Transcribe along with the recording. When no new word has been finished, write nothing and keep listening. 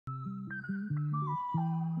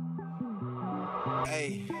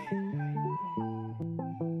Hey.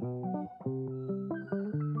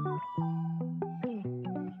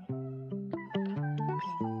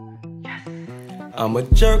 I'm a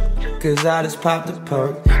jerk, cause I just popped a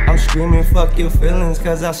perk. I'm screaming fuck your feelings,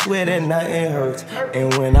 cause I swear that nothing hurts.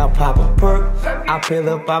 And when I pop a perk, I peel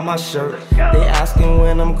up out my shirt. They asking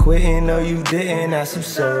when I'm quitting, no you didn't, that's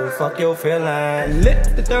absurd. Fuck your feelings.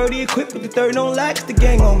 Lit the 30, equipped with the 30, don't lax, the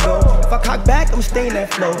gang gon' go. If I cock back, I'm staying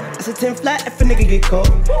that flow. That's a 10 flat if a nigga get caught.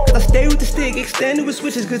 Cause I stay with the stick, extended with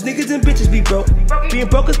switches, cause niggas and bitches be broke. Being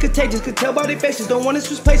broke is contagious, could tell by their faces, don't wanna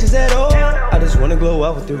switch places at all. I just wanna glow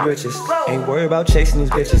up with the riches, ain't worried about chasing these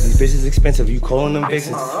bitches. These bitches expensive, you calling them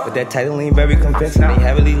vixens, but that title ain't very convincing. They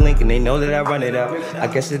heavily linking, they know that I run it out. I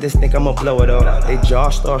guess they just think I'ma blow it all. They jaw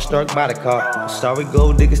starstruck by the car. Sorry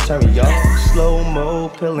gold diggers turn me off. Slow-mo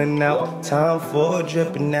pillin' out, time for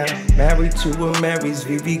dripping out. Married to a Mary's,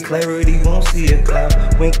 VV clarity, won't see a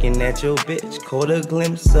cloud. Winking at your bitch, caught a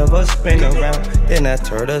glimpse of her spin around. Then I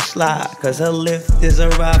turned her slide, cause her lift is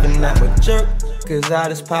arriving. I'm a jerk, cause I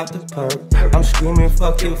just popped a perk. I'm screaming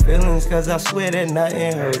fuck your feelings, cause I swear that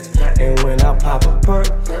nothing hurts. And when I pop a perk,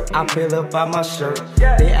 I peel up out my shirt.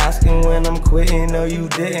 They asking when I'm quitting, no you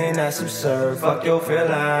didn't, that's absurd. Fuck your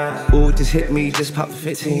feelings. Ooh, it just hit me, just popped a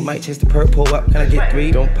 15. Might chase the perk, pull up, can I get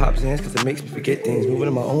 3? Don't pop Zans, cause it makes me forget things. Moving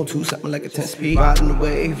on my own 2, something like a 10 speed. Riding the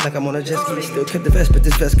wave like I'm on a jet ski. Still kept the vest, but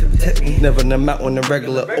this vest could protect me. Never in the mount on the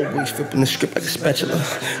regular, always flipping the script like a spatula.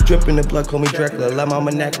 Dripping the blood, call me Dracula, love my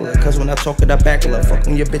vernacular. Cause when I talk it, I back it up.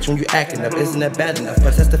 Fucking your bitch when you acting up, isn't that bad enough?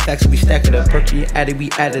 But that's the facts, so we stack it up. Perky and Addy, we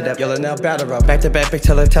added up. Y'all are now batter up. Back to back,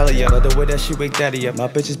 tell her ya. Love the way that she wake daddy up. My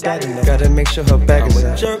bitch is bad enough. Gotta make sure her back is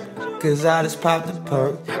up. Jerk, cause I just popped a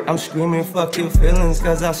perk. I'm screaming fuck your feelings,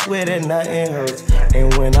 cause I swear that nothing hurts.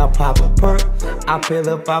 And when I pop a perk, I peel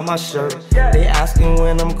up out my shirt. They asking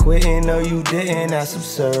when I'm quitting, no you didn't, that's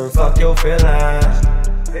absurd. Fuck your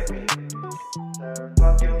feelings.